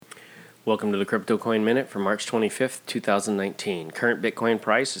Welcome to the Crypto Coin Minute for March 25th, 2019. Current Bitcoin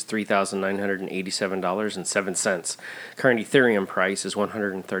price is $3,987.07. Current Ethereum price is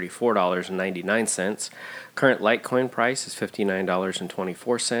 $134.99. Current Litecoin price is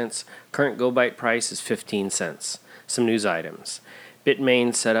 $59.24. Current GoByte price is 15 cents. Some news items.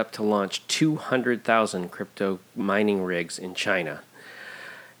 Bitmain set up to launch 200,000 crypto mining rigs in China.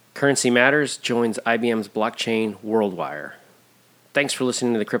 Currency Matters joins IBM's blockchain WorldWire. Thanks for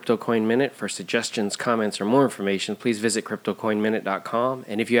listening to the Crypto Coin Minute. For suggestions, comments, or more information, please visit CryptoCoinMinute.com.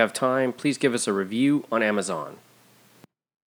 And if you have time, please give us a review on Amazon.